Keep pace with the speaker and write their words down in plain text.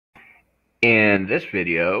In this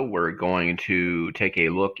video, we're going to take a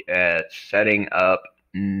look at setting up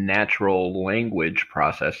natural language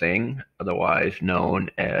processing, otherwise known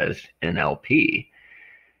as NLP.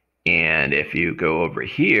 And if you go over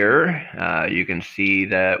here, you can see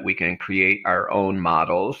that we can create our own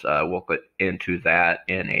models. We'll get into that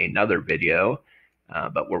in another video,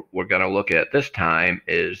 but we're going to look at this time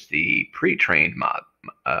is the pre-trained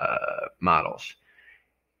models.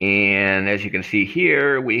 And as you can see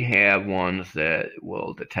here, we have ones that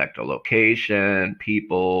will detect a location,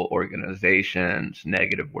 people, organizations,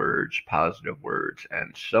 negative words, positive words,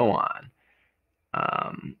 and so on.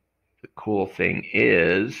 The cool thing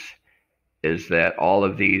is that all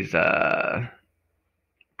of these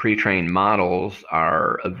pre-trained models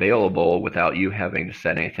are available without you having to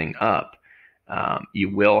set anything up. You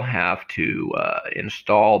will have to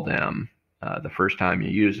install them the first time you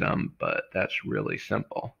use them, but that's really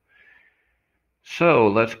simple. So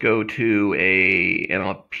let's go to a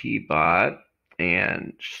NLP bot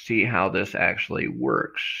and see how this actually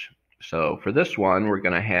works. So for this one, we're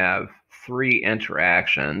going to have 3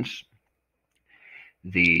 interactions.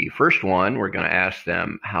 The first one, we're going to ask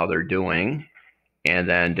them how they're doing. And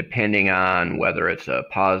then depending on whether it's a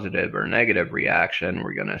positive or negative reaction,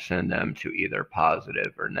 we're going to send them to either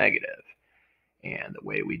positive or negative. And the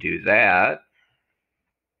way we do that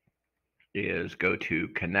is go to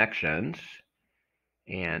Connections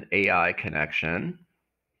and AI Connection.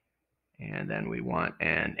 And then we want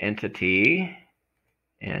an entity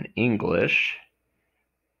and English.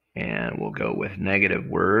 And we'll go with negative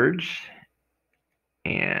words.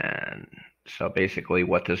 And so basically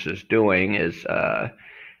what this is doing is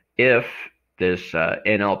if this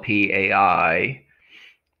NLP AI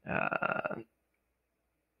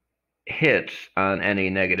hits on any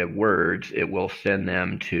negative words, it will send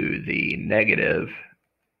them to the negative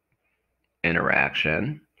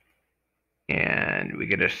interaction. And we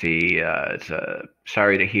get to see it's a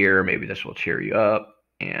sorry to hear, maybe this will cheer you up,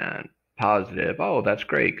 and positive, oh, that's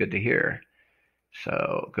great, good to hear.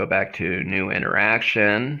 So go back to new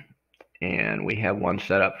interaction, and we have one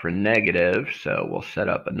set up for negative, so we'll set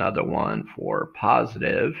up another one for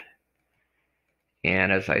positive.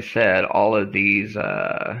 And as I said, all of these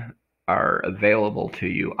are available to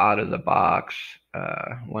you out of the box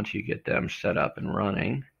once you get them set up and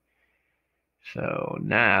running. So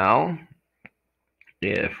now,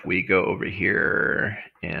 if we go over here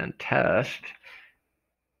and test,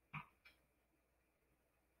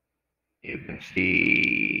 you can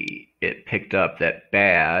see it picked up that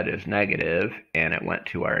bad is negative, and it went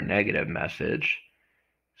to our negative message.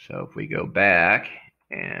 So if we go back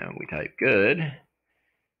and we type good,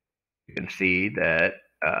 you can see that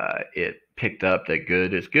it picked up that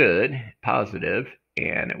good is good, positive,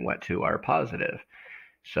 and it went to our positive.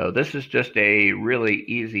 So this is just a really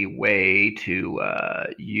easy way to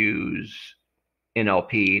use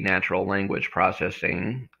NLP, natural language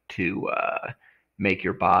processing, to make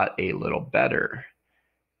your bot a little better.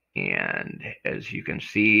 And as you can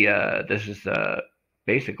see, this is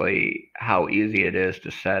basically how easy it is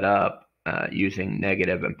to set up using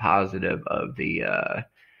negative and positive of the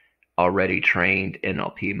already trained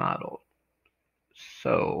NLP model.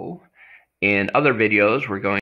 So in other videos, we're going